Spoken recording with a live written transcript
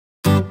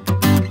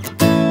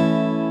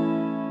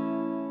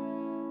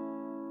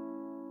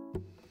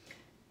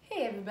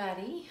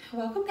everybody,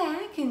 welcome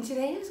back. And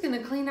today I was going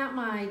to clean out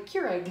my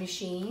Keurig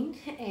machine.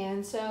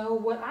 And so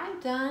what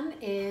I've done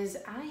is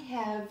I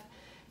have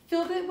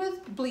filled it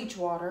with bleach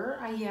water.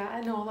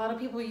 I know a lot of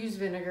people use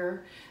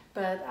vinegar,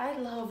 but I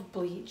love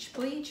bleach.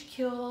 Bleach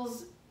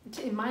kills,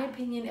 in my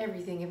opinion,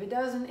 everything. If it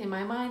doesn't, in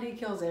my mind, it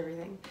kills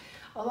everything.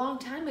 A long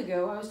time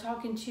ago, I was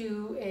talking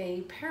to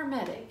a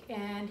paramedic,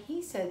 and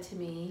he said to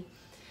me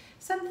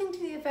something to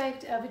the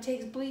effect of it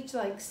takes bleach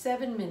like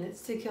 7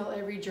 minutes to kill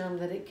every germ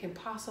that it can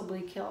possibly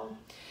kill.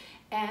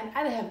 And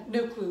I have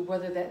no clue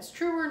whether that's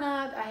true or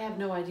not. I have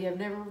no idea. I've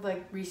never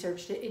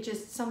researched it. It's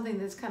just something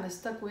that's kind of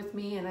stuck with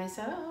me, and I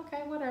said, oh,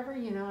 okay, whatever, I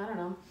don't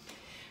know.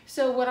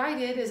 So what I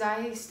did is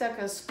I stuck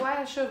a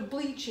splash of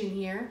bleach in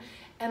here,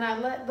 and I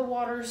let the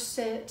water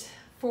sit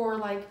for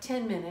like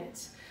 10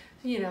 minutes,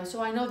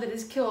 so I know that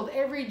it's killed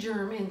every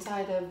germ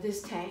inside of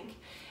this tank.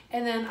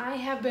 And then I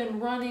have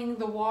been running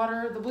the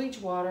bleach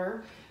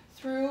water,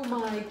 through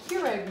my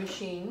Keurig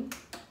machine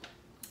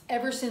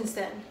ever since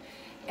then.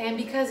 And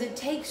because it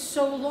takes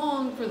so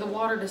long for the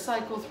water to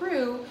cycle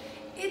through,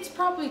 it's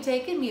probably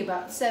taken me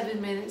about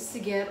 7 minutes to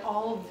get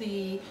all of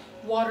the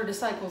water to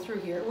cycle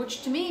through here,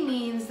 which to me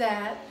means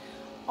that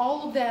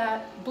all of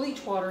that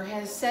bleach water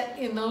has sat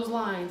in those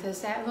lines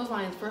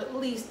for at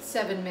least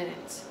 7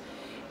 minutes.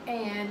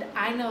 And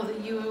I know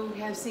that you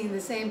have seen the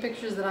same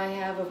pictures that I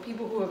have of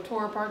people who have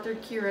tore apart their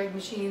Keurig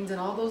machines and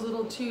all those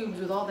little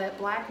tubes with all that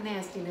black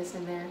nastiness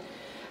in there.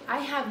 I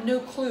have no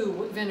clue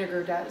what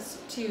vinegar does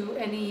to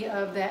any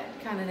of that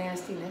kind of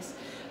nastiness.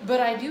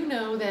 But I do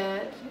know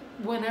that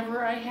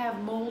whenever I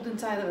have mold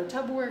inside of a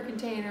Tupperware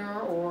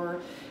container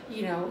or,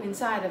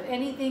 inside of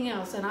anything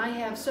else, and I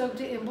have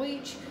soaked it in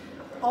bleach,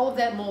 all of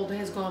that mold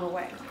has gone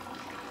away.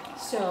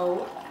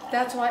 So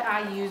that's why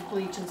I use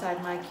bleach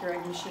inside my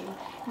Keurig machine.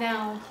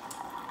 Now,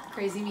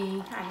 crazy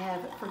me, I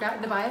have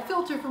forgotten to buy a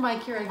filter for my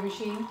Keurig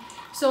machine,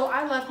 so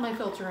I left my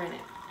filter in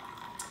it.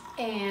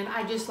 And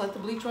I just let the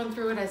bleach run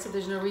through it. I said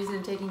there's no reason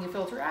in taking a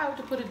filter out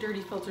to put a dirty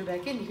filter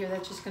back into here.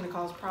 That's just going to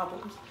cause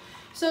problems.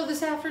 So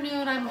this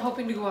afternoon I'm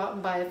hoping to go out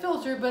and buy a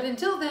filter, but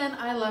until then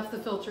I left the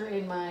filter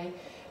in my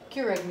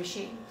Keurig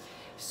machine.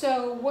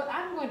 So what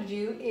I'm going to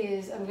do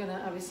is I'm going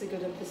to obviously go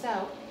dump this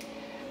out,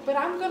 but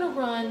I'm going to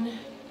run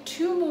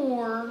 2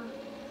 more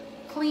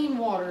clean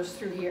waters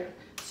through here.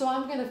 So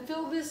I'm going to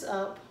fill this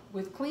up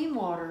with clean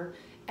water,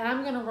 and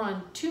I'm going to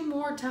run 2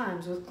 more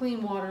times with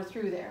clean water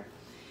through there.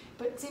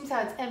 But it seems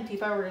how it's empty.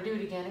 If I were to do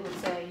it again, it would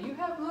say, you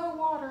have no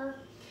water.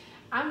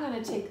 I'm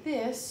going to take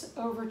this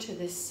over to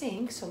the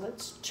sink. So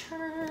let's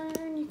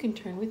turn. You can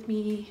turn with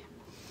me.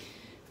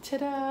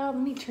 Ta-da. Let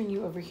me turn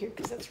you over here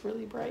because that's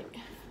really bright.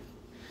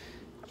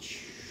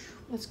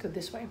 Let's go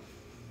this way.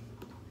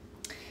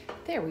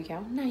 There we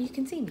go. Now you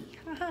can see me.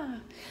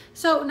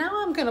 So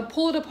now I'm going to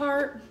pull it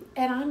apart,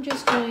 and I'm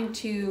just going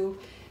to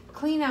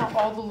clean out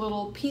all the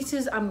little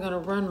pieces. I'm going to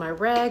run my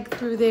rag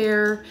through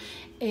there,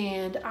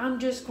 and I'm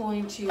just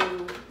going to,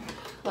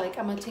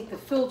 I'm going to take the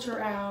filter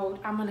out.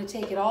 I'm going to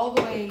take it all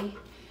the way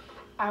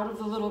out of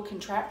the little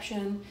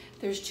contraption.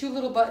 There's 2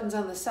 little buttons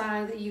on the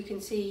side that you can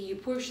see. You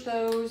push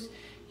those,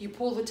 you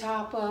pull the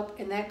top up,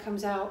 and that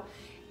comes out.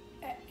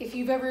 If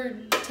you've ever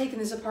taken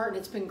this apart and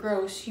it's been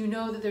gross, you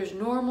know that there's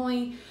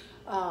normally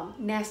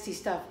nasty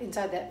stuff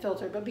inside that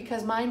filter, but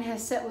because mine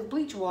has set with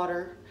bleach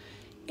water,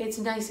 it's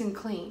nice and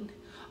clean.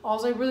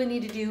 All I really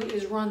need to do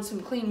is run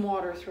some clean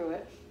water through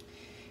it.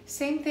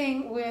 Same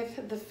thing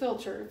with the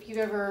filter. If you've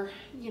ever,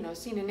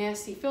 seen a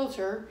nasty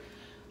filter,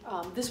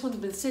 this one's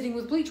been sitting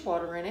with bleach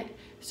water in it,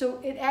 so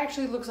it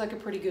actually looks like a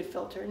pretty good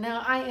filter.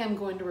 Now, I am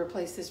going to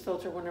replace this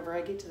filter whenever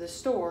I get to the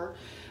store,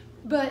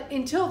 but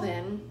until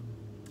then,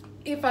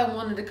 if I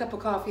wanted a cup of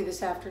coffee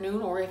this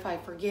afternoon, or if I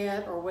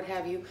forget, or what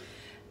have you,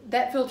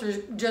 that filter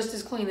is just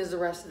as clean as the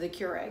rest of the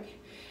Keurig.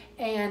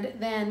 And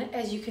then,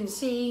 as you can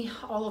see,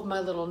 all of my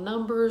little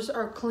numbers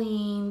are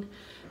clean.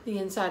 The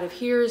inside of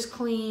here is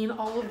clean,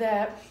 all of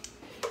that.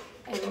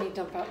 And let me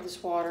dump out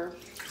this water.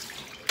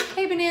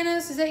 Hey,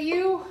 Bananas, is that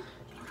you?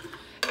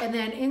 And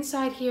then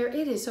inside here,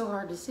 it is so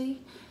hard to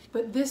see,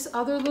 but this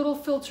other little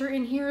filter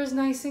in here is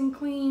nice and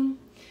clean.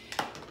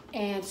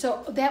 And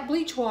so that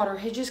bleach water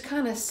has just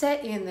kind of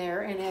set in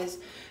there and has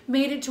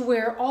made it to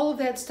where all of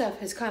that stuff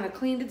has kind of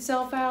cleaned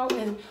itself out,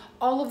 and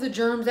all of the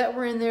germs that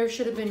were in there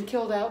should have been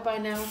killed out by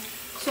now.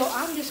 So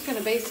I'm just going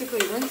to basically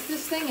rinse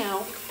this thing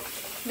out,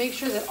 make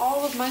sure that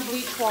all of my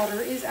bleach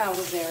water is out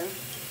of there.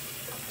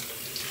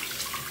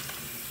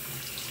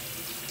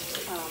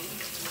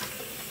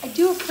 I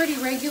do it pretty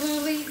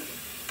regularly,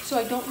 so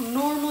I don't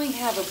normally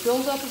have a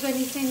buildup of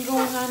anything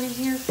going on in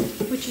here,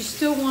 but you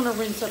still want to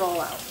rinse it all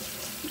out.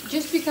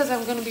 Just because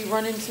I'm going to be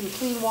running some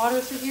clean water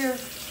through here,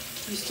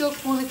 you still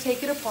want to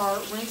take it apart,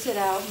 rinse it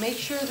out, make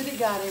sure that it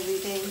got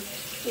everything.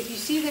 If you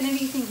see that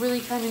anything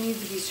really kind of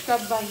needs to be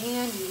scrubbed by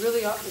hand, you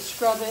really ought to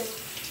scrub it.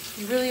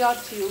 You really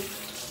ought to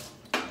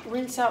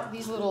rinse out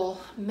these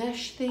little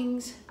mesh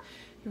things.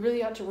 You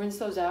really ought to rinse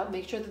those out.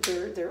 Make sure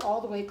that they're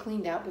all the way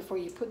cleaned out before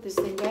you put this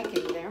thing back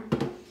in there.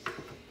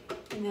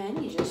 And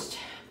then you just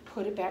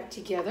put it back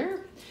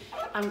together.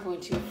 I'm going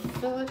to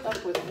fill it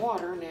up with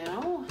water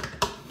now.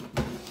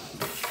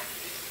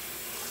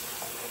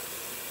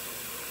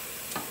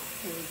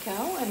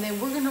 go. And then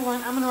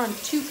I'm gonna run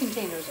 2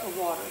 containers of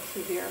water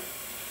through here.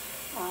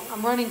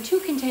 I'm running 2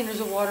 containers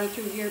of water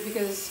through here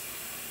because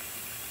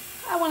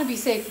I want to be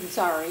safe than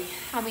sorry.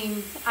 I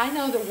mean, I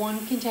know that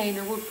 1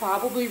 container would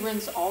probably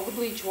rinse all the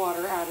bleach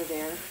water out of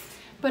there,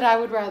 but I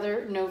would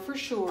rather know for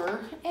sure,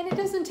 and it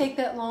doesn't take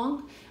that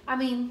long. I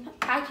mean,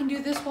 I can do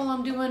this while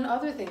I'm doing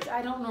other things.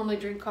 I don't normally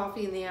drink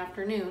coffee in the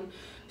afternoon,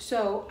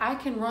 so I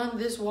can run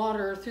this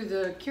water through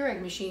the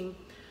Keurig machine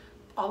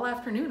all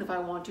afternoon if I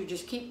want to.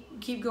 Just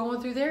keep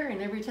going through there,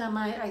 and every time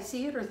I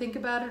see it or think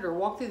about it or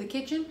walk through the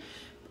kitchen,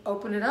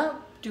 open it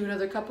up, do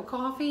another cup of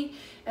coffee,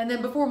 and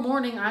then before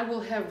morning I will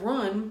have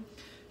run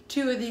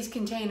 2 of these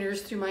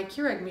containers through my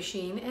Keurig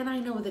machine, and I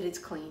know that it's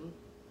clean.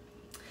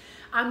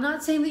 I'm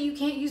not saying that you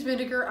can't use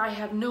vinegar. I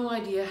have no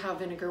idea how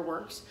vinegar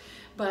works,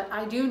 but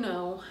I do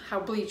know how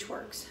bleach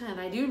works, and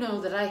I do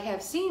know that I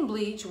have seen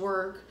bleach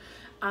work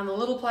on the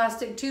little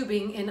plastic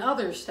tubing in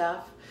other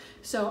stuff,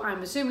 so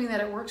I'm assuming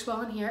that it works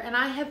well in here, and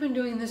I have been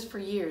doing this for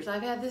years.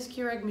 I've had this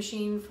Keurig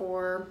machine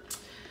for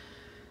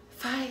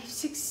 5,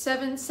 6,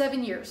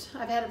 7 years.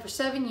 I've had it for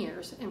 7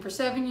 years, and for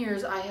 7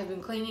 years I have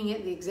been cleaning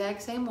it the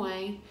exact same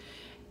way,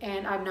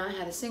 and I've not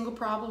had a single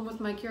problem with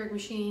my Keurig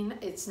machine.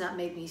 It's not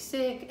made me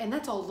sick, and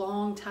that's a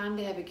long time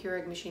to have a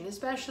Keurig machine,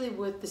 especially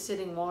with the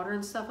sitting water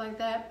and stuff like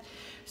that.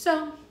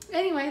 So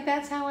anyway,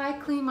 that's how I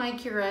clean my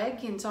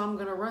Keurig, and so I'm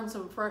gonna run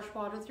some fresh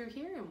water through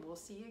here, and we'll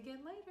see you again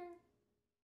later.